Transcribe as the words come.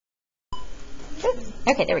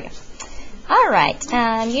Okay, there we go. All right,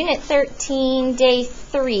 Unit 13, Day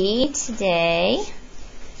 3 today.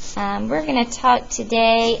 We're going to talk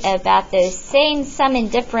today about those same sum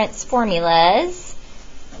and difference formulas,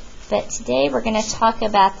 but today we're going to talk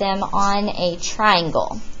about them on a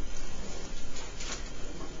triangle.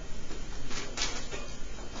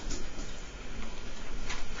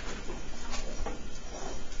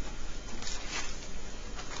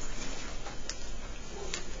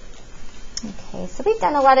 Okay, so we've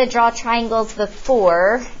done a lot of draw triangles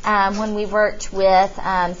before when we worked with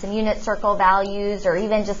some unit circle values or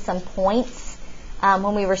even just some points.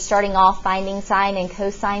 When we were starting off finding sine and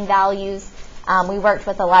cosine values, we worked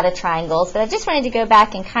with a lot of triangles. But I just wanted to go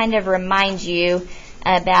back and kind of remind you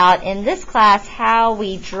about, in this class, how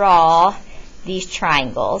we draw these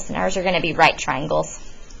triangles. And ours are going to be right triangles.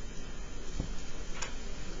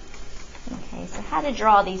 Okay, so how to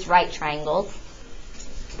draw these right triangles.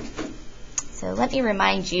 So let me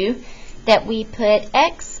remind you that we put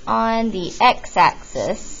x on the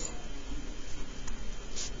x-axis,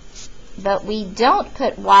 but we don't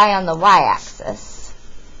put y on the y-axis.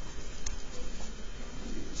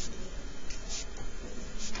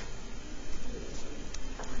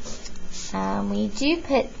 We do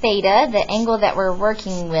put theta, the angle that we're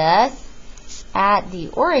working with, at the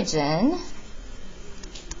origin.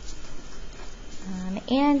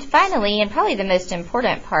 And finally, and probably the most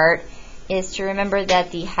important part, is to remember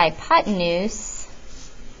that the hypotenuse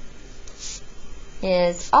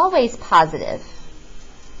is always positive.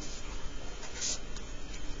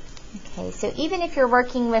 Okay, so even if you're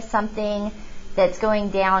working with something that's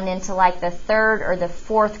going down into like the third or the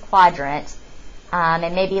fourth quadrant,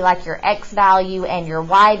 and maybe like your x value and your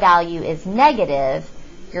y value is negative,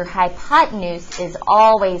 your hypotenuse is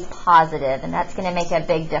always positive, and that's going to make a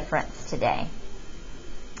big difference today.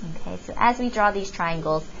 Okay, so as we draw these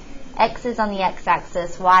triangles, x is on the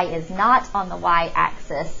x-axis, y is not on the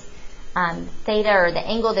y-axis. Theta, or the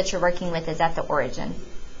angle that you're working with, is at the origin.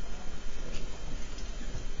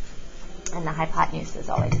 And the hypotenuse is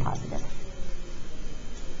always positive.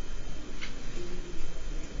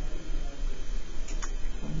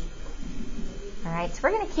 All right, so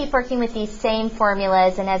we're going to keep working with these same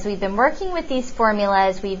formulas, and as we've been working with these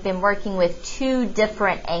formulas, we've been working with two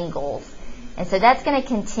different angles. And so that's going to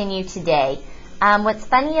continue today. What's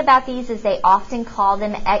funny about these is they often call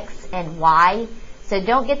them x and y. So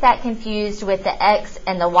don't get that confused with the x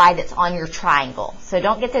and the y that's on your triangle. So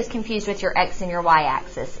don't get those confused with your x and your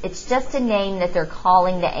y-axis. It's just a name that they're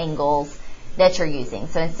calling the angles that you're using.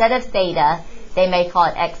 So instead of theta, they may call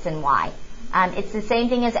it x and y. It's the same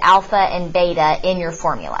thing as alpha and beta in your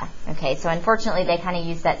formula. Okay, so unfortunately they kind of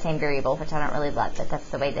use that same variable, which I don't really love, but that's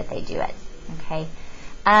the way that they do it. Okay.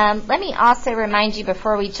 Let me also remind you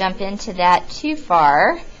before we jump into that too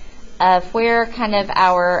far of where kind of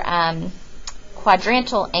our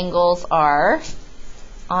quadrantal angles are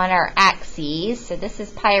on our axes. So this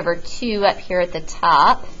is pi over 2 up here at the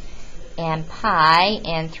top, and pi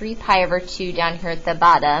and 3 pi over 2 down here at the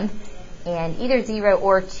bottom, and either 0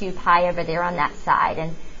 or 2 pi over there on that side.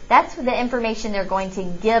 And that's the information they're going to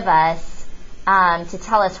give us to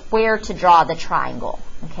tell us where to draw the triangle.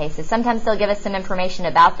 Okay, so sometimes they'll give us some information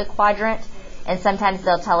about the quadrant, and sometimes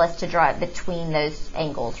they'll tell us to draw it between those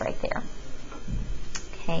angles right there.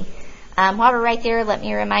 Okay, while we're right there, let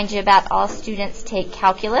me remind you about all students take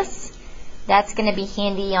calculus. That's going to be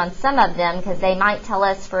handy on some of them because they might tell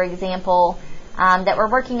us, for example, that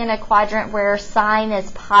we're working in a quadrant where sine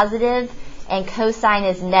is positive and cosine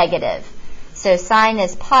is negative. So sine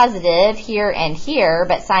is positive here and here,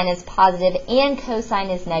 but sine is positive and cosine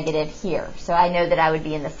is negative here. So I know that I would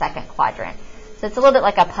be in the second quadrant. So it's a little bit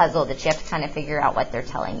like a puzzle that you have to kind of figure out what they're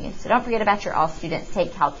telling you. So don't forget about your all students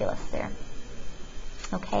take calculus there.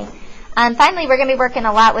 Okay. Finally, we're going to be working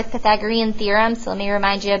a lot with Pythagorean theorems. So let me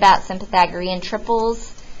remind you about some Pythagorean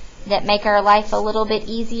triples that make our life a little bit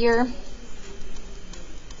easier.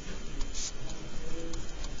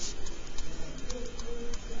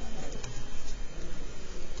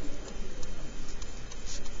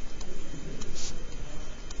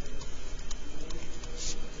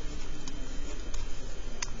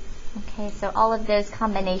 Okay, so all of those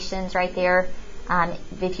combinations right there,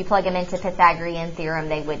 if you plug them into Pythagorean theorem,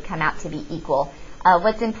 they would come out to be equal.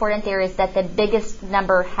 What's important there is that the biggest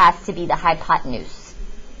number has to be the hypotenuse.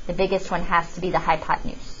 The biggest one has to be the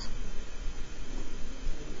hypotenuse.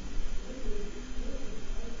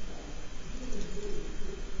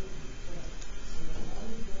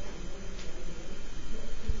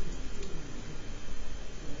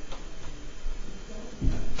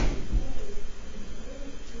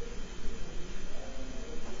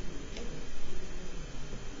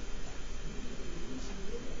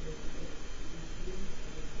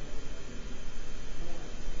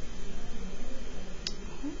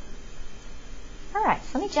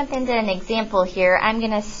 So let me jump into an example here. I'm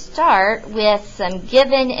going to start with some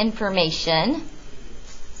given information.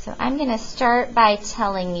 So I'm going to start by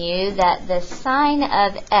telling you that the sine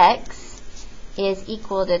of x is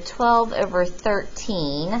equal to 12 over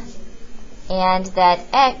 13, and that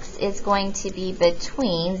x is going to be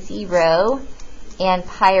between 0 and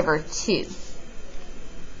pi over 2.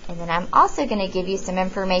 And then I'm also going to give you some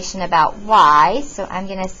information about y. So I'm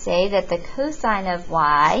going to say that the cosine of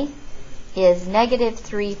y is negative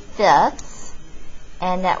 3/5,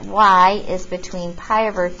 and that y is between pi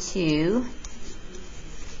over 2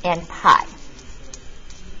 and pi.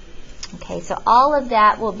 Okay, so all of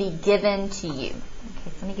that will be given to you.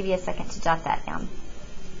 Okay, so let me give you a second to jot that down.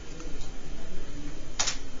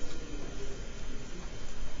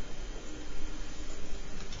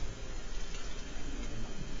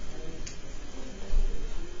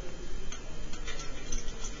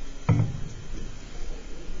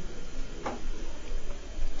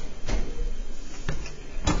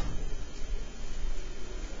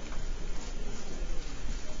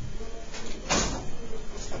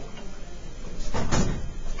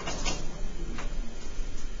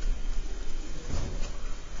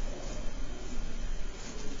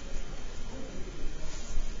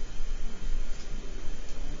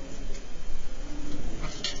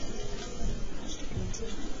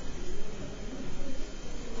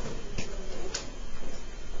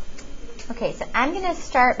 Okay, so I'm going to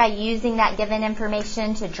start by using that given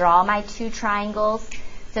information to draw my two triangles.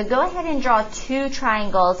 So go ahead and draw two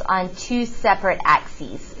triangles on two separate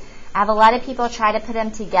axes. I have a lot of people try to put them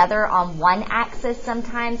together on one axis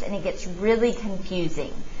sometimes, and it gets really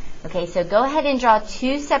confusing. Okay, so go ahead and draw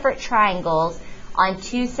two separate triangles on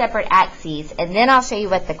two separate axes, and then I'll show you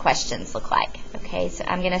what the questions look like. Okay, so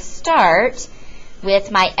I'm going to start with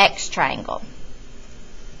my x triangle.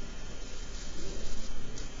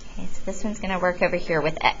 Okay, so this one's going to work over here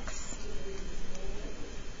with x.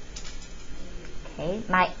 Okay,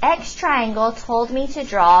 my x triangle told me to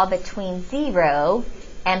draw between 0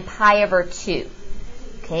 and pi over 2.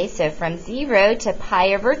 Okay, so from 0 to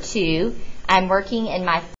pi over 2, I'm working in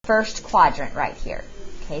my first quadrant right here.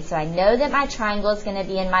 Okay, so I know that my triangle is going to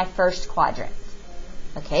be in my first quadrant.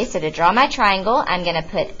 Okay, so to draw my triangle, I'm going to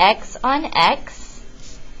put x on x.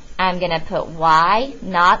 I'm going to put y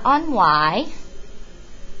not on y.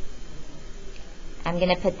 I'm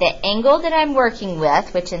going to put the angle that I'm working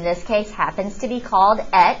with, which in this case happens to be called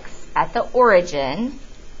x, at the origin,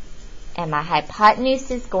 and my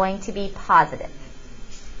hypotenuse is going to be positive.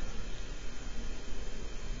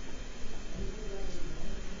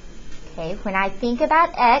 Okay, when I think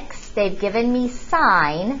about x, they've given me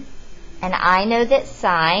sine, and I know that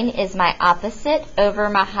sine is my opposite over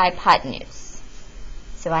my hypotenuse.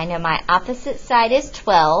 So I know my opposite side is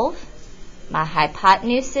 12, my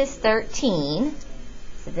hypotenuse is 13,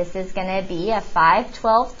 so this is going to be a 5,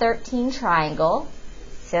 12, 13 triangle.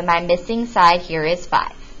 So my missing side here is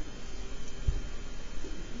 5.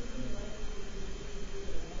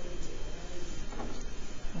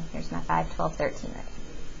 Okay, here's my 5, 12, 13 right.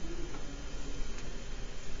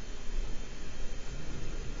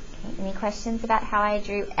 Okay, any questions about how I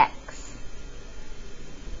drew x?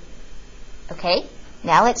 Okay,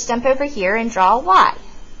 now let's jump over here and draw y.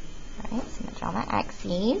 All right, so I'm going to draw my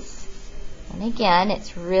axes. And again,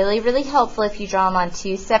 it's really, really helpful if you draw them on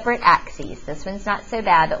two separate axes. This one's not so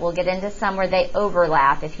bad, but we'll get into some where they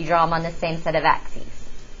overlap if you draw them on the same set of axes.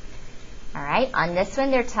 All right, on this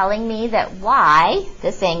one, they're telling me that y,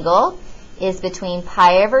 this angle, is between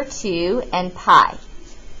pi over 2 and pi.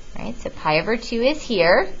 All right, so pi over 2 is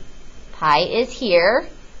here. Pi is here.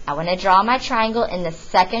 I want to draw my triangle in the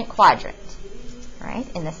second quadrant. All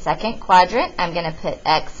right, in the second quadrant, I'm going to put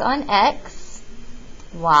x on x,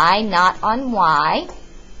 y not on y,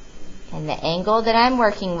 and the angle that I'm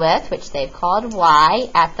working with, which they've called y,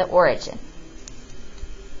 at the origin.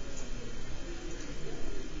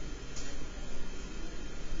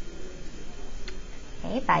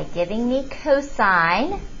 Okay, by giving me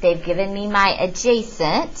cosine, they've given me my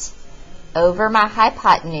adjacent over my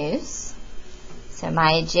hypotenuse. So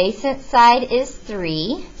my adjacent side is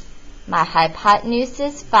 3, my hypotenuse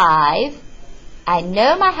is 5. I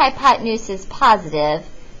know my hypotenuse is positive,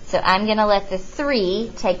 so I'm going to let the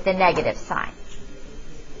 3 take the negative sign.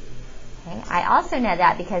 Okay, I also know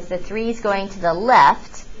that because the 3 is going to the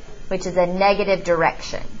left, which is a negative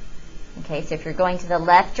direction. Okay, so if you're going to the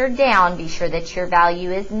left or down, be sure that your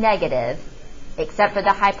value is negative, except for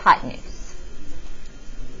the hypotenuse.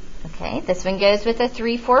 Okay, this one goes with a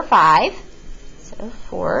 3, 4, 5. So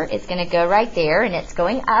 4 is going to go right there, and it's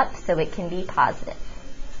going up, so it can be positive.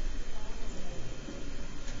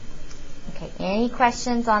 Okay, any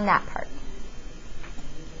questions on that part?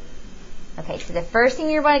 Okay, so the first thing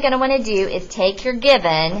you're going to want to do is take your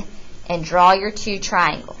given and draw your two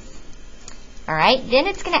triangles. All right, then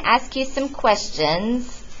it's going to ask you some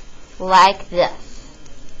questions like this.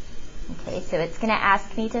 Okay, so it's going to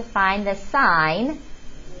ask me to find the sine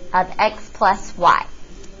of x plus y.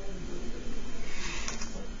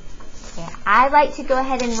 Okay, I like to go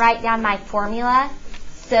ahead and write down my formula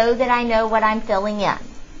so that I know what I'm filling in.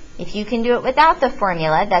 If you can do it without the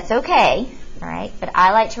formula, that's okay. All right, but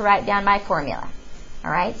I like to write down my formula.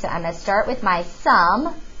 All right, so I'm going to start with my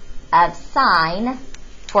sum of sine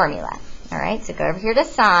formula. All right, so go over here to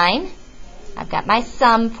sine. I've got my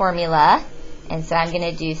sum formula, and so I'm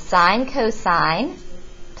going to do sine cosine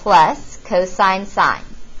plus cosine sine.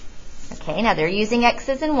 Okay, now they're using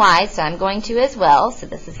x's and y's, so I'm going to as well. So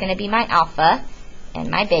this is going to be my alpha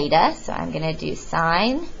and my beta. So I'm going to do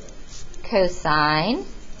sine cosine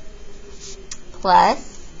plus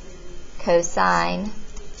cosine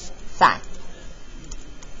sine.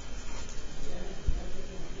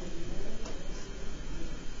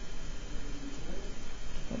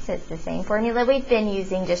 Okay, so it's the same formula we've been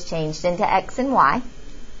using, just changed into x and y.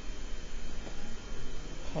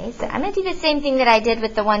 Okay, so I'm going to do the same thing that I did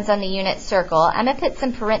with the ones on the unit circle. I'm going to put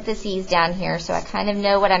some parentheses down here so I kind of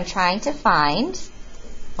know what I'm trying to find,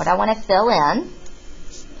 what I want to fill in.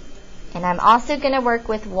 And I'm also going to work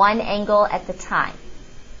with one angle at the time.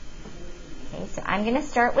 Okay, so I'm going to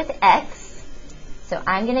start with x. So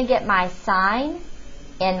I'm going to get my sine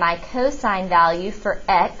and my cosine value for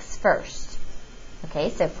x first.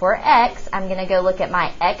 Okay, so for x, I'm going to go look at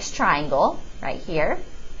my x triangle right here.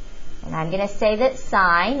 And I'm going to say that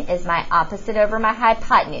sine is my opposite over my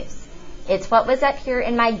hypotenuse. It's what was up here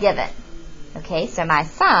in my given. Okay, so my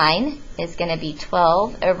sine is going to be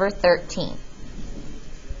 12 over 13.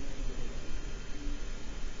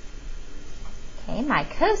 Okay, my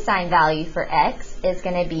cosine value for x is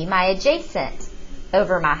going to be my adjacent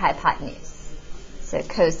over my hypotenuse. So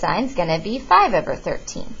cosine is going to be 5 over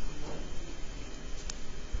 13.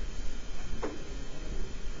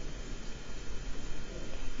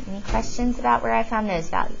 Any questions about where I found those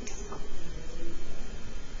values?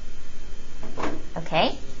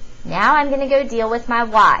 Okay, now I'm going to go deal with my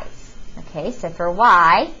y's. Okay, so for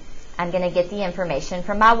y, I'm going to get the information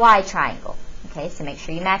from my y triangle. Okay, so make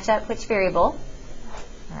sure you match up which variable.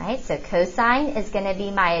 All right, so cosine is going to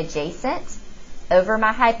be my adjacent over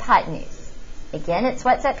my hypotenuse. Again, it's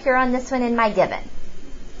what's up here on this one in my given.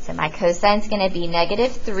 So my cosine is going to be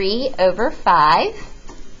negative 3 over 5.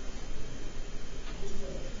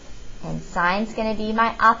 And sine is going to be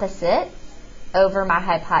my opposite over my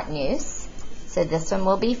hypotenuse. So this one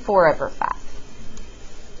will be 4 over 5.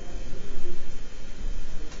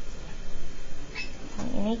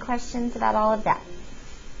 Any questions about all of that?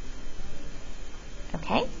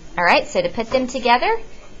 Okay. All right, so to put them together,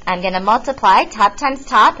 I'm going to multiply top times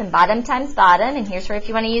top and bottom times bottom. And here's where if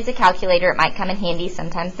you want to use a calculator, it might come in handy.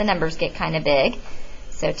 Sometimes the numbers get kind of big.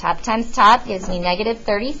 So top times top gives me negative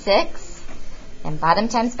 36. And bottom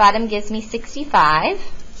times bottom gives me 65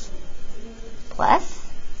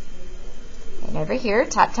 plus, and over here,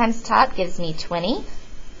 top times top gives me 20,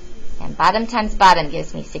 and bottom times bottom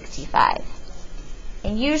gives me 65.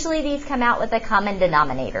 And usually these come out with a common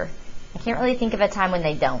denominator. I can't really think of a time when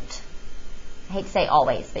they don't. I hate to say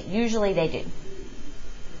always, but usually they do.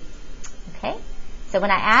 Okay, so when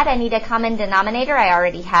I add, I need a common denominator. I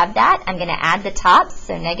already have that. I'm going to add the tops.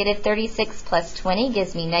 So negative 36 plus 20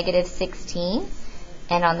 gives me negative 16.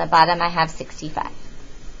 And on the bottom, I have 65.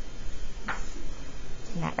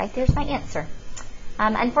 And that right there is my answer.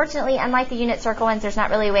 Unfortunately, unlike the unit circle ones, there's not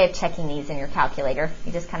really a way of checking these in your calculator.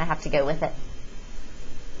 You just kind of have to go with it.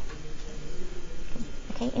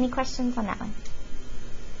 Okay, any questions on that one?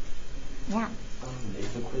 Yeah. Is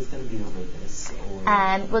the quiz going to be over this?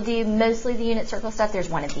 Or? We'll do mostly the unit circle stuff. There's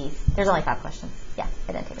one of these. There's only 5 questions. Yeah,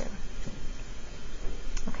 I didn't take it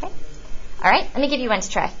over. Okay. All right, let me give you one to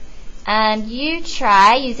try. You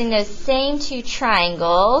try, using those same 2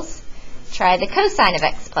 triangles, try the cosine of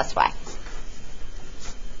x plus y.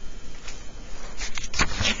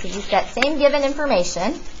 So use that same given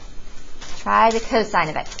information. Try the cosine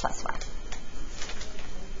of x plus y.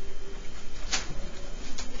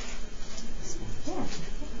 Yeah.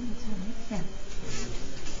 Yeah.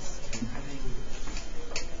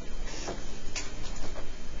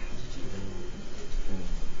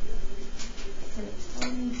 So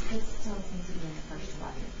this tells me to be in the first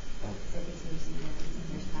quadrant. So this moves you in, and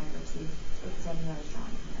here's pi over 2. It's setting what I was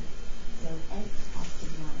drawing here. So x has to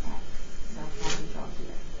be on x. So I have to draw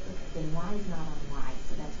here. Then y is not on y,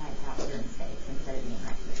 so that's why it's out here in space instead of being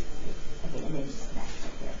right here. Okay, and then just that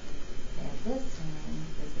right there. And this one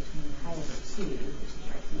is between pi over 2, which is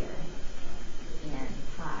right here,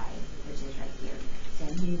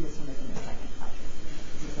 one was in the second quadrant.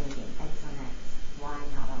 So say again, x on x, y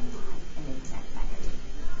not on y, and then connect back everything.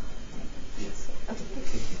 Yes. Okay, good.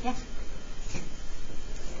 Yeah.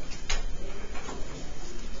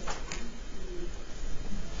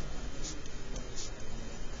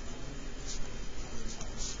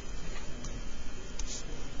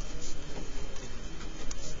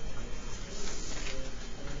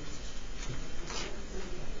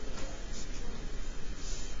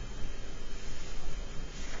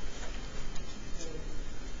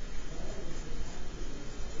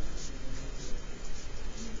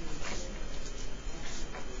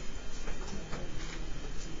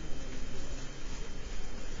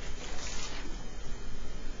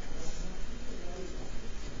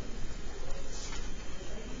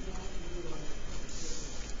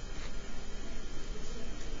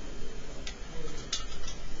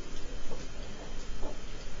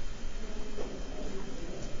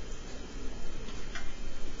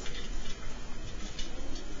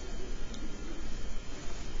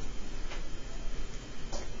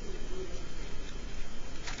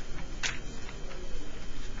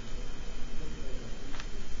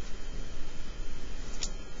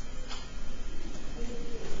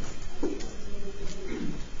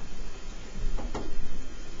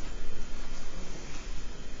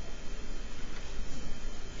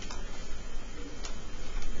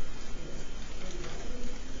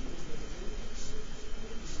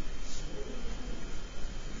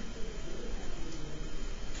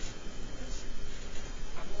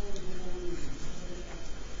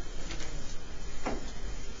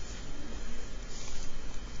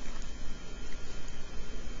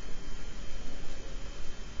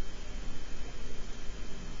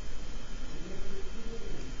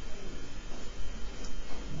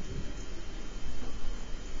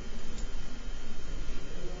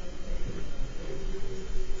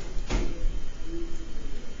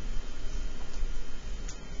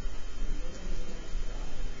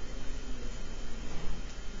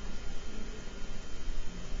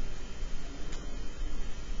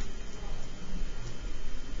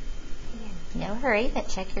 No hurry, but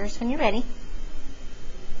check yours when you're ready. Okay,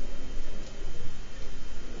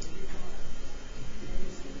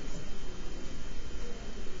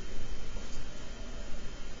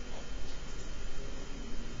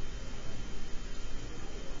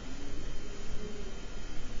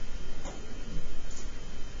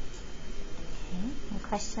 any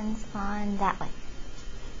questions on that one?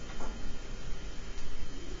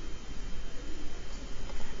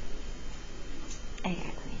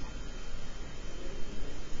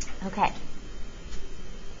 Okay.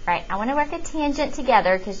 Right, I want to work a tangent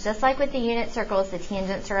together because just like with the unit circles, the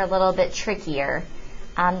tangents are a little bit trickier.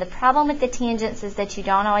 The problem with the tangents is that you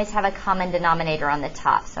don't always have a common denominator on the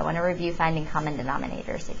top. So I want to review finding common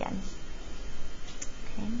denominators again.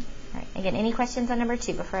 Okay. All right. Again, any questions on number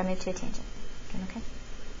 2 before I move to a tangent? Okay.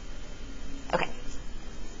 Okay.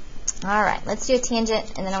 All right, let's do a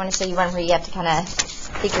tangent, and then I want to show you one where you have to kind of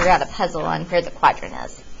figure out a puzzle on where the quadrant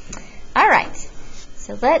is. All right,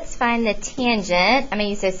 so let's find the tangent. I'm going to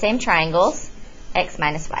use those same triangles, x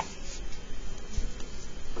minus y.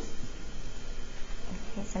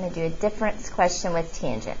 Okay, so I'm going to do a difference question with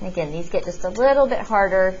tangent. And again, these get just a little bit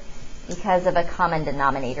harder because of a common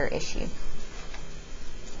denominator issue.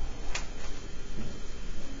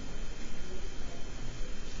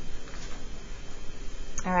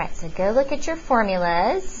 All right, so go look at your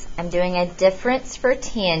formulas. I'm doing a difference for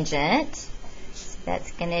tangent. So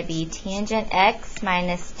that's going to be tangent x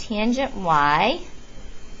minus tangent y.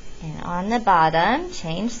 And on the bottom,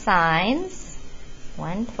 change signs.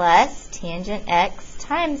 1 plus tangent x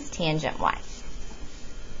times tangent y.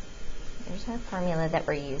 There's our formula that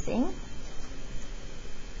we're using.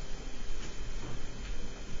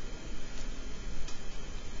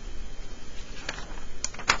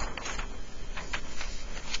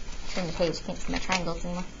 Turn the page, can't see my triangles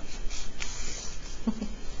anymore.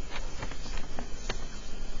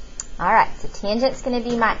 All right, so tangent's going to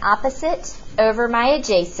be my opposite over my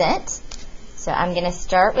adjacent. So I'm going to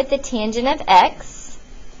start with the tangent of x.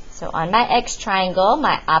 So on my x triangle,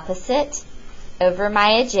 my opposite over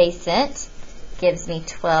my adjacent gives me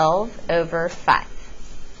 12 over 5.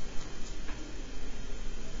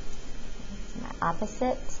 So my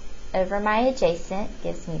opposite over my adjacent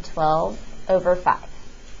gives me 12 over 5.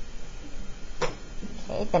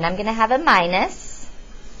 Okay, then I'm going to have a minus,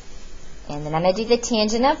 and then I'm going to do the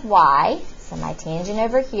tangent of y. So my tangent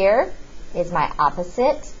over here is my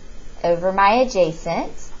opposite over my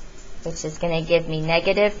adjacent, which is going to give me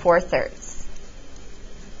negative 4/3.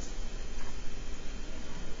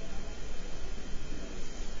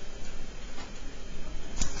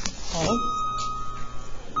 Okay.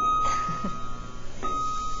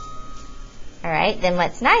 right, then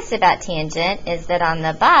what's nice about tangent is that on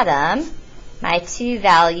the bottom, my two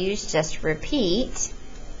values just repeat,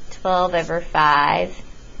 12 over 5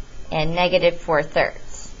 and negative 4/3.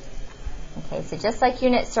 Okay, so just like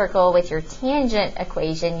unit circle with your tangent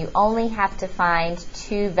equation, you only have to find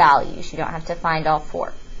two values. You don't have to find all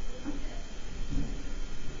four.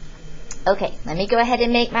 Okay, let me go ahead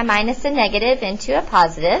and make my minus and negative into a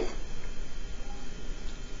positive.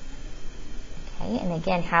 Okay, and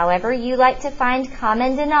again, however you like to find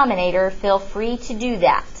common denominator, feel free to do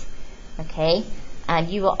that. Okay,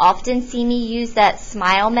 you will often see me use that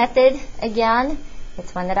smile method again.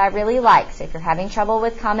 It's one that I really like. So if you're having trouble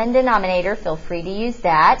with common denominator, feel free to use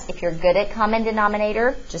that. If you're good at common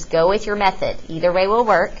denominator, just go with your method. Either way will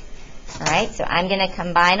work. All right, so I'm going to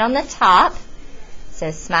combine on the top. So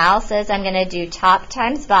smile says I'm going to do top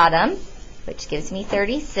times bottom, which gives me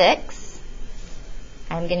 36.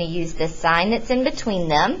 I'm going to use the sign that's in between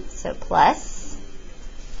them, so plus.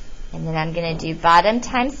 And then I'm going to do bottom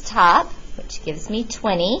times top, which gives me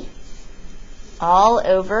 20, all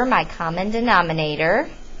over my common denominator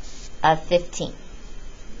of 15.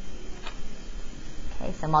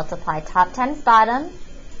 Okay, so multiply top times bottom,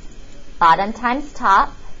 bottom times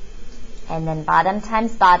top, and then bottom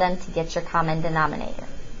times bottom to get your common denominator.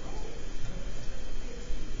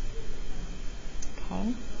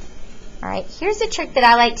 Okay. All right, here's a trick that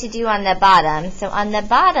I like to do on the bottom. So on the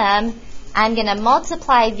bottom, I'm going to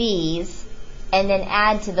multiply these and then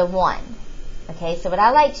add to the 1. Okay, so what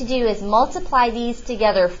I like to do is multiply these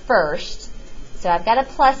together first. So I've got a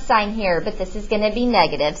plus sign here, but this is going to be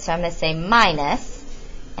negative, so I'm going to say minus,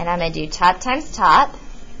 and I'm going to do top times top,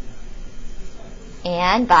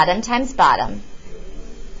 and bottom times bottom.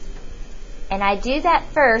 And I do that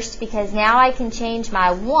first because now I can change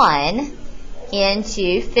my 1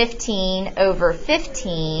 into 15 over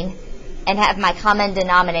 15 and have my common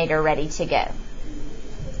denominator ready to go.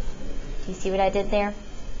 Do you see what I did there?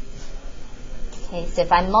 Okay, so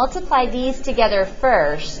if I multiply these together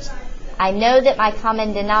first, I know that my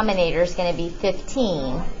common denominator is going to be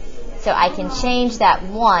 15. So I can change that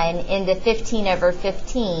 1 into 15 over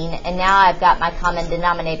 15, and now I've got my common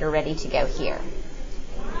denominator ready to go here.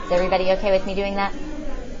 Is everybody okay with me doing that?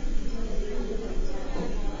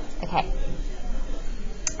 Okay.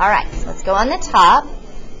 All right, so let's go on the top.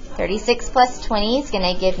 36 plus 20 is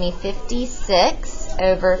going to give me 56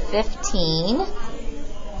 over 15.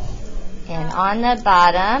 And on the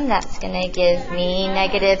bottom, that's going to give me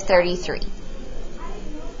negative 33.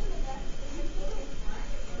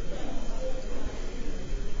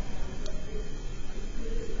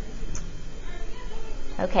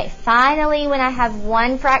 Okay, finally, when I have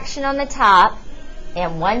one fraction on the top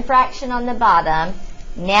and one fraction on the bottom,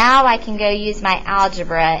 now I can go use my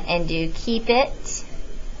algebra and do keep it,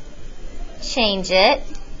 change it,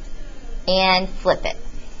 and flip it.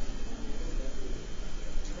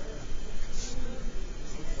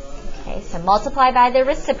 Okay, so multiply by the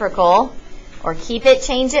reciprocal, or keep it,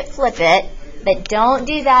 change it, flip it, but don't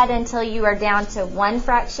do that until you are down to one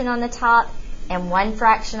fraction on the top and one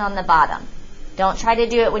fraction on the bottom. Don't try to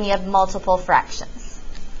do it when you have multiple fractions.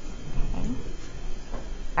 Okay.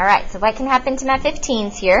 All right, so what can happen to my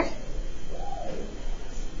 15s here?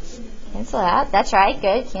 Cancel out. That's right,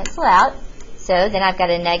 good, cancel out. So then I've got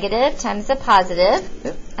a negative times a positive.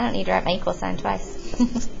 Oops, I don't need to write my equal sign twice.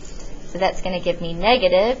 So that's going to give me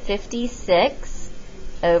negative 56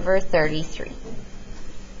 over 33.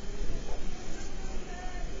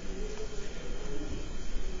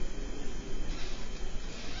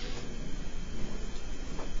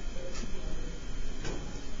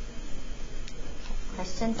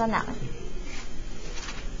 Questions on that one?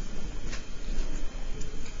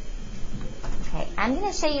 Okay, I'm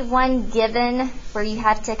going to show you one given where you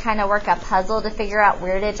have to kind of work a puzzle to figure out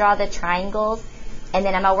where to draw the triangles. And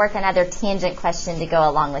then I'm going to work another tangent question to go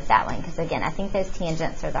along with that one. Because, again, I think those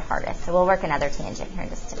tangents are the hardest. So we'll work another tangent here in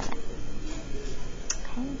just a minute.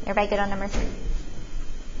 Okay, everybody good on number 3?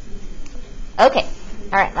 Okay,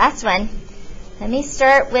 all right, last one. Let me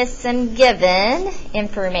start with some given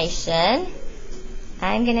information.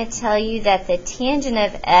 I'm going to tell you that the tangent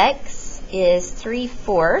of x is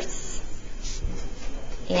 3/4.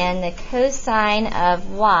 And the cosine of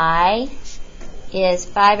y is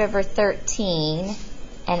 5 over 13,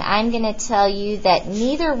 and I'm going to tell you that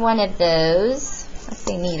neither one of those, let's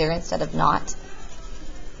say neither instead of not,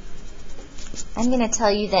 I'm going to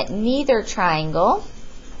tell you that neither triangle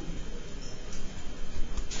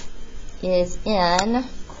is in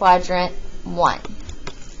quadrant 1.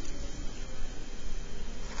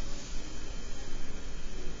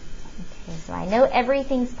 Okay, so So I know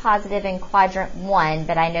everything's positive in quadrant 1,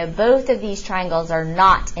 but I know both of these triangles are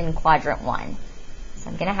not in quadrant 1. So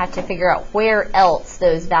I'm going to have to figure out where else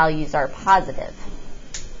those values are positive.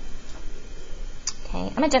 Okay,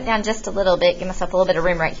 I'm going to jump down just a little bit, give myself a little bit of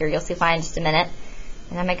room right here. You'll see why in just a minute.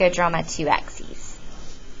 And I'm going to go draw my 2 axes.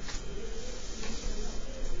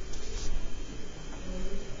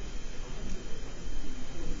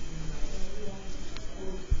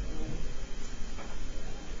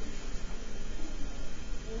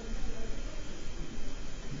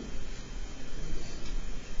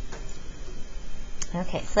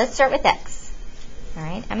 Okay, so let's start with x. All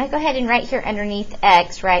right, I'm going to go ahead and right here underneath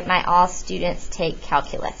x, write my all students take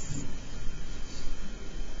calculus.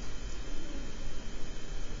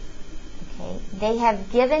 Okay, they have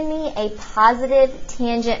given me a positive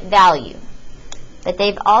tangent value, but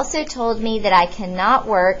they've also told me that I cannot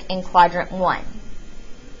work in quadrant 1.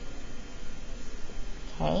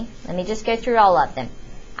 Okay, let me just go through all of them.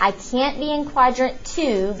 I can't be in quadrant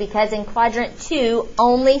 2 because in quadrant 2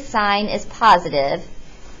 only sine is positive,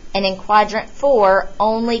 and in quadrant 4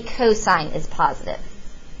 only cosine is positive.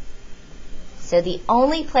 So the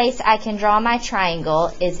only place I can draw my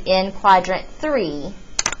triangle is in quadrant 3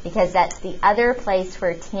 because that's the other place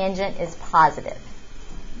where tangent is positive.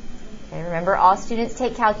 Okay, remember, all students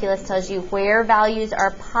take calculus tells you where values are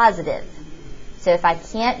positive. So if I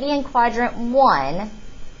can't be in quadrant 1,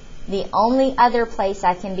 the only other place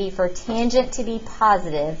I can be for tangent to be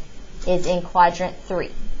positive is in quadrant 3.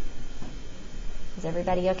 Is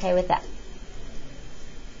everybody okay with that?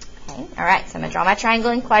 Okay, all right, so I'm going to draw my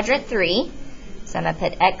triangle in quadrant 3. So I'm going to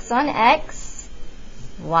put x on x,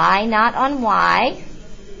 y not on y.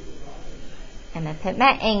 I'm going to put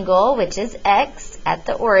my angle, which is x, at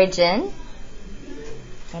the origin.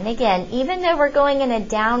 And again, even though we're going in a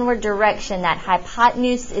downward direction, that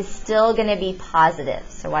hypotenuse is still going to be positive.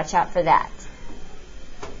 So watch out for that.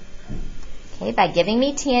 Okay, by giving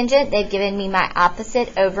me tangent, they've given me my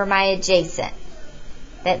opposite over my adjacent.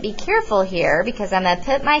 But be careful here because I'm going to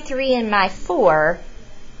put my 3 and my 4,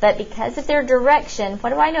 but because of their direction,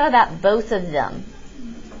 what do I know about both of them?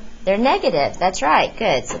 They're negative. That's right.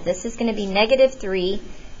 Good. So this is going to be negative 3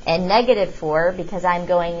 and negative 4 because I'm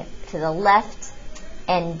going to the left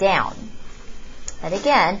and down. But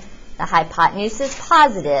again, the hypotenuse is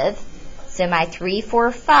positive, so my 3,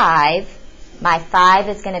 4, 5, my 5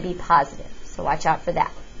 is going to be positive. So watch out for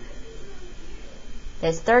that.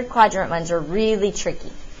 Those third quadrant ones are really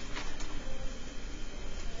tricky.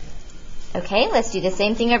 Okay, let's do the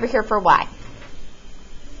same thing over here for y.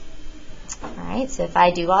 All right, so if I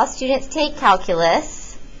do all students take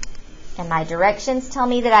calculus, and my directions tell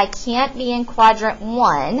me that I can't be in quadrant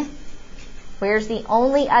 1, where's the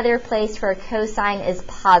only other place where cosine is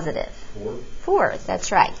positive? 4.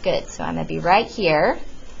 That's right. Good. So I'm going to be right here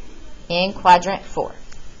in quadrant 4.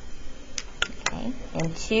 Okay.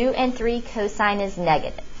 In 2 and 3, cosine is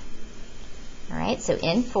negative. All right. So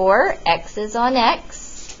in 4, x is on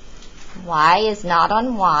x. Y is not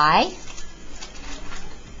on y.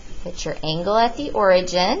 Put your angle at the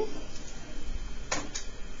origin.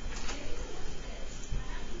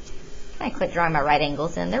 I quit drawing my right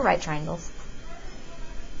angles in. They're right triangles.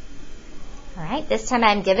 All right, this time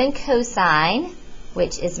I'm given cosine,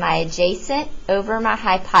 which is my adjacent over my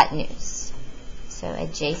hypotenuse. So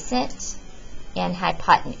adjacent and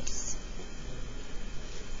hypotenuse.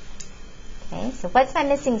 Okay, so what's my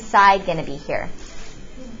missing side going to be here?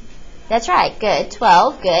 That's right, good,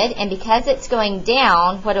 12, good. And because it's going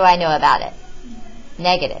down, what do I know about it?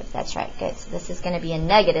 Negative, that's right, good. So this is going to be a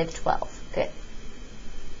negative 12, good.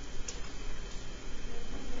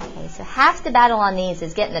 Okay, so half the battle on these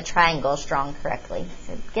is getting the triangles drawn correctly.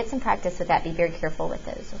 So get some practice with that. Be very careful with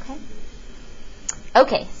those, okay?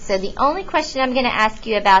 Okay, so the only question I'm going to ask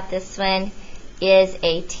you about this one is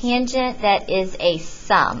a tangent that is a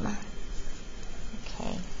sum.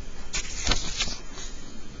 Okay.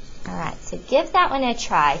 All right, so give that one a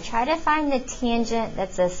try. Try to find the tangent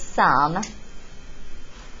that's a sum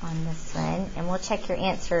on this one, and we'll check your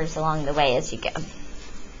answers along the way as you go.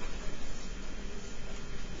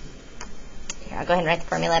 Here, I'll go ahead and write the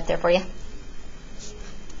formula up there for you.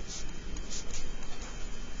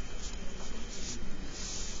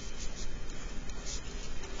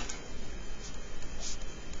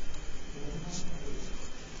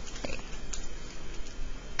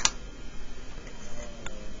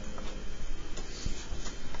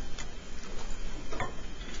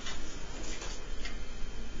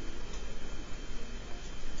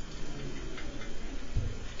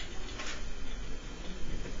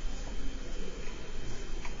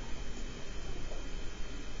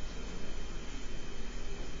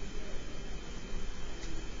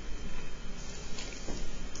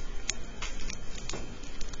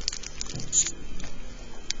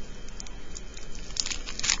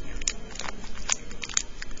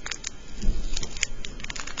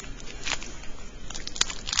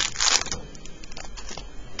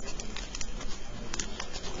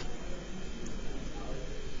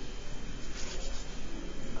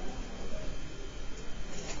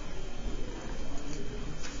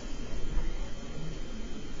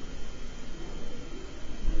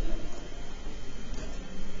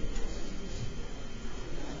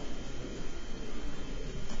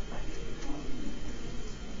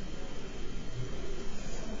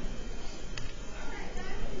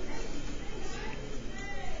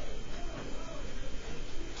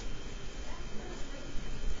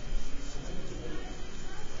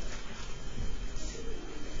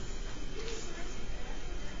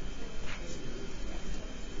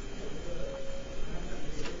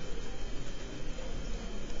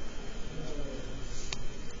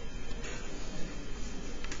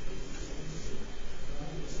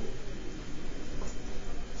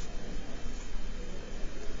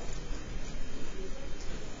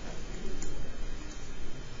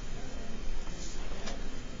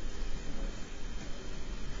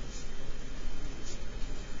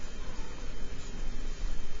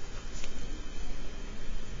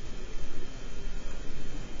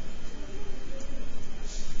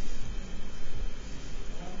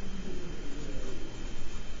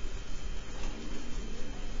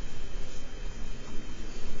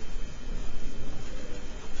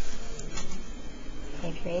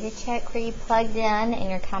 Ready to check where you plugged in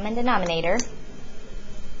your common denominator.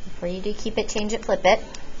 Before you do keep it, change it, flip it.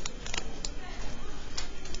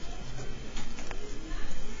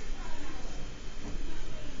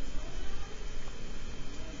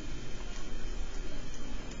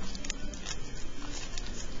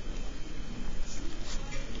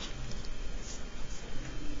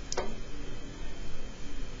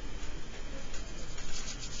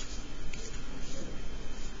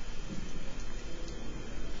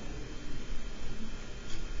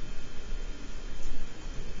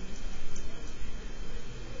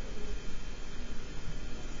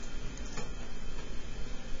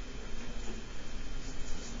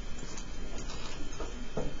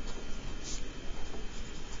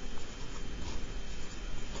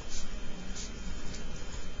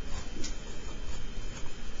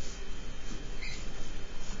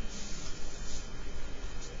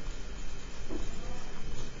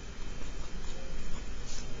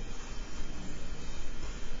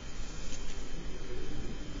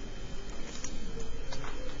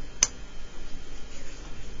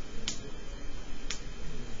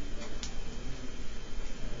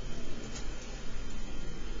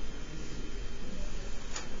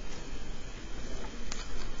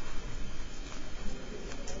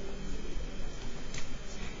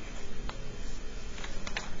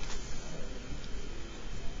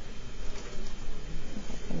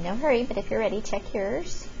 No hurry, but if you're ready, check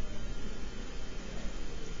yours.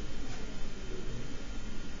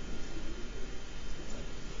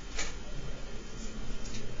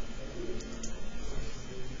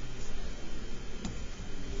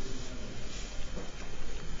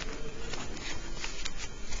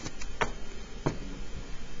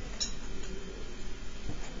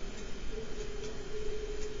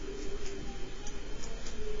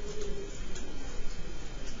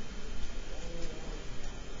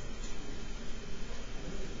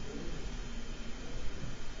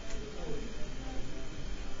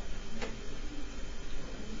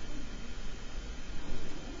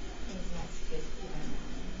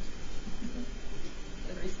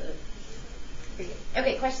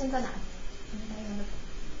 Okay, questions on that?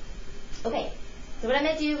 Okay, so what I'm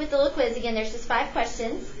going to do with the little quiz, again, there's just 5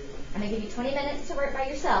 questions. I'm going to give you 20 minutes to work by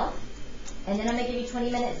yourself, and then I'm going to give you 20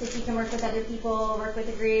 minutes if you can work with other people, work with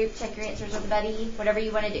a group, check your answers with a buddy, whatever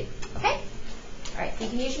you want to do. Okay? All right, so you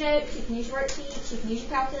can use your notes, you can use your worksheets, you can use your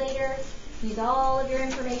calculator, use all of your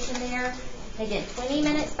information there. Again, 20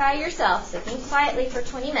 minutes by yourself, so think quietly for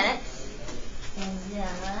 20 minutes, and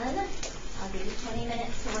then I'll give you 20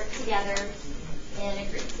 minutes to work together in a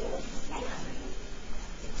group. Okay.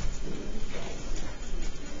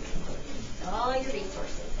 So all your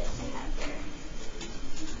resources that you have there.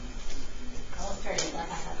 I'll start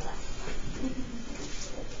it.